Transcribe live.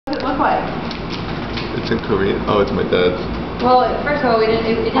quite. It's in Korean. Oh, it's my dad's. Well, first of all, it didn't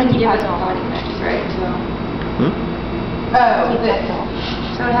give us a potting mix, right? So. Hmm? Oh, this.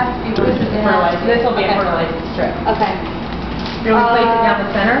 So it has to be. This will be a fertilized strip. Okay. Do we place it down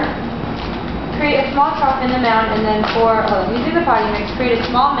the center? Create a small trough in the mound, and then using the potting mix, create a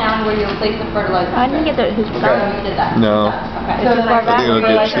small mound where you'll place the fertilizer. I didn't get who's So you did that. No. Okay. So I think it'll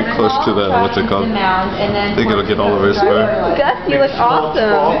get too close to the, what's it called? I think it'll get all over his fur. Gus, you look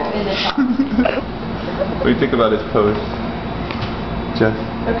awesome. What do you think about his pose? Jeff?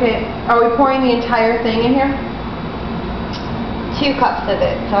 Okay, are we pouring the entire thing in here? 2 cups of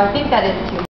it, so I think that is 2.